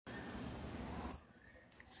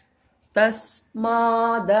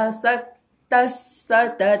तस्मादसक्तः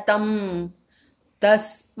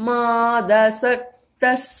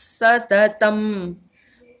सततं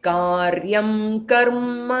कार्यं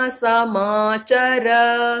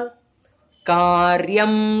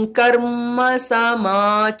कर्म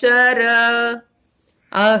समाचर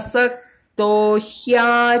असक्तो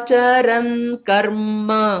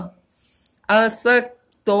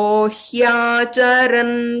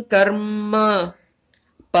ह्याचरन् कर्म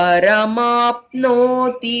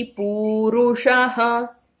परमाप्नोति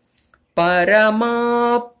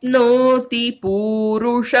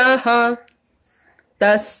पूरुषः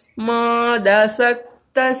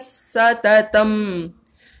तस्मादसक्तः सततं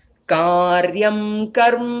कार्यं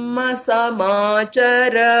कर्म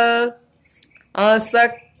समाचर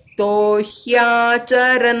असक्तो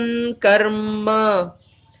ह्याचरन् कर्म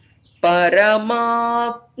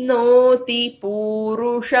परमाप्नोति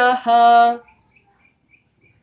पूरुषः।